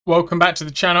Welcome back to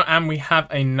the channel, and we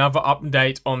have another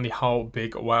update on the whole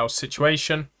big whale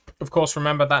situation. Of course,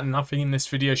 remember that nothing in this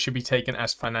video should be taken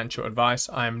as financial advice.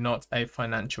 I am not a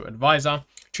financial advisor.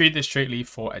 Treat this strictly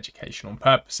for educational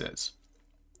purposes.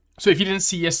 So if you didn't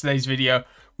see yesterday's video,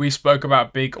 we spoke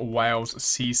about big whales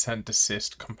cease and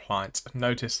desist compliance.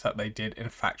 Notice that they did in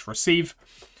fact receive.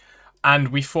 And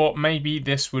we thought maybe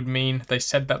this would mean they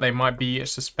said that they might be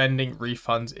suspending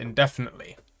refunds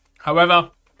indefinitely.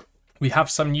 However, we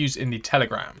have some news in the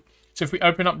Telegram. So if we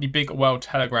open up the big whale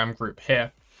Telegram group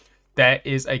here, there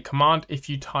is a command. If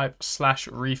you type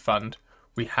 /refund,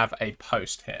 we have a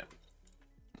post here.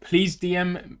 Please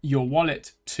DM your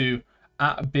wallet to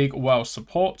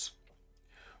 @bigwhalesupport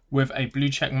with a blue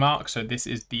check mark. So this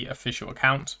is the official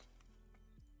account.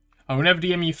 I will never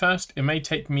DM you first. It may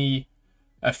take me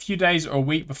a few days or a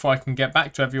week before I can get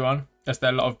back to everyone, as there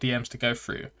are a lot of DMs to go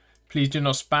through. Please do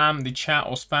not spam the chat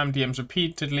or spam DMs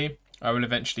repeatedly. I will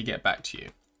eventually get back to you.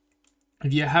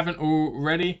 If you haven't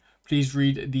already, please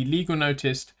read the legal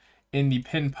notice in the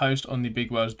pinned post on the Big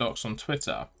Whales docs on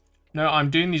Twitter. No, I'm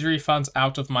doing these refunds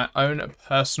out of my own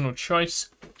personal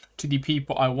choice to the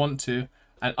people I want to,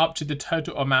 and up to the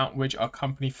total amount which our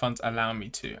company funds allow me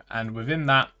to. And within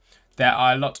that, there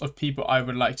are a lot of people I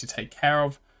would like to take care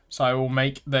of. So I will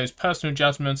make those personal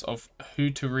judgments of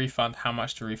who to refund, how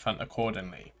much to refund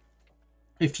accordingly.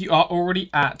 If you are already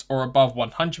at or above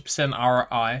 100%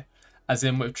 ROI, as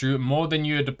in withdrew more than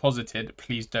you had deposited,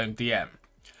 please don't DM.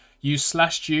 Use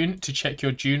 /June to check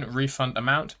your June refund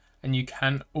amount, and you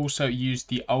can also use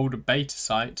the old beta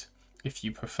site if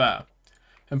you prefer.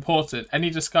 Important,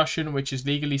 any discussion which is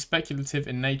legally speculative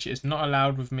in nature is not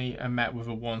allowed with me and met with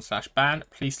a warn/ban.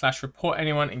 Please /report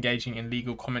anyone engaging in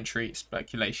legal commentary,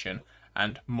 speculation,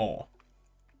 and more.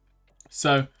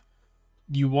 So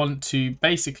you want to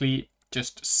basically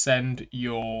just send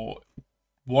your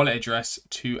wallet address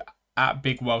to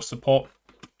 @bigwhalesupport,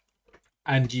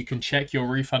 and you can check your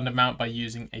refund amount by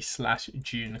using a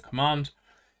 /June command.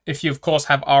 If you of course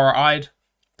have ROI'd,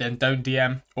 then don't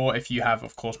DM, or if you have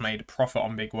of course made a profit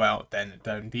on Big Whale, then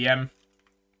don't DM.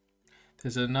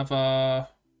 There's a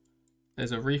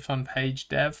refund page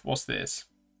dev. What's this?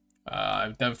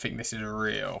 I don't think this is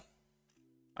real.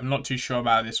 I'm not too sure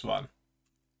about this one.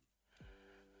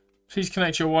 Please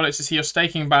connect your wallet to see your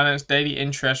staking balance, daily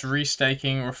interest,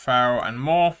 restaking, referral, and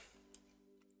more.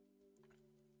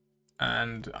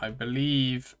 And I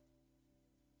believe,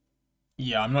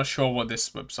 yeah, I'm not sure what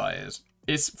this website is.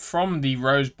 It's from the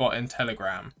Rosebot in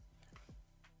Telegram,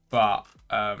 but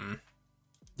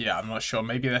yeah, I'm not sure.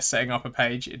 Maybe they're setting up a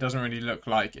page. It doesn't really look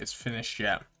like it's finished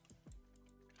yet,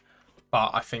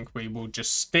 but I think we will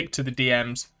just stick to the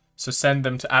DMs. So send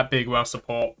them to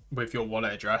 @bigwhalesupport with your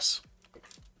wallet address,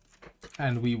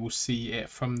 and we will see it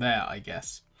from there, I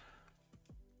guess.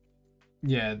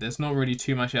 Yeah, there's not really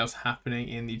too much else happening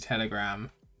in the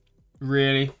Telegram,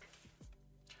 really.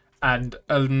 And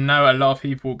I know a lot of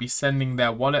people will be sending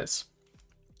their wallets.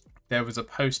 There was a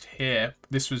post here.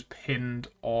 This was pinned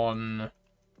on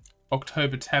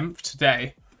October 10th,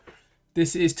 today.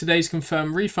 This is today's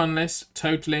confirmed refund list,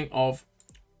 totaling of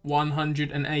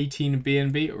 118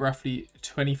 BNB, roughly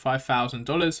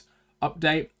 $25,000.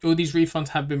 Update. All these refunds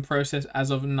have been processed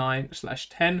as of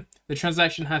 9/10. The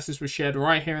transaction hashes was shared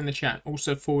right here in the chat,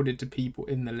 also forwarded to people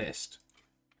in the list.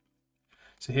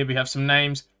 So here we have some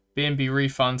names, BNB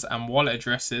refunds, and wallet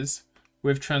addresses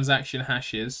with transaction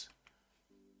hashes.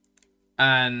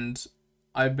 And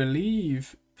I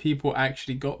believe people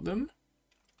actually got them.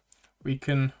 I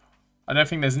don't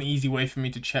think there's an easy way for me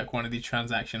to check one of these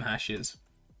transaction hashes,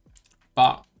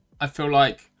 but I feel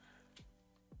like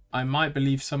I might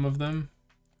believe some of them.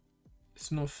 It's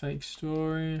not fake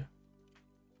story.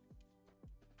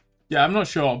 Yeah, I'm not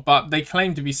sure, but they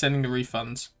claim to be sending the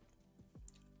refunds.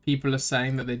 People are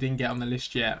saying that they didn't get on the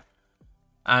list yet.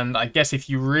 And I guess if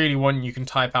you really want, you can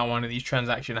type out one of these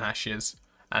transaction hashes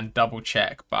and double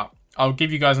check. But I'll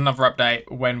give you guys another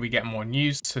update when we get more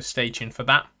news, so stay tuned for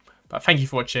that. But thank you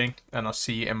for watching, and I'll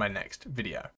see you in my next video.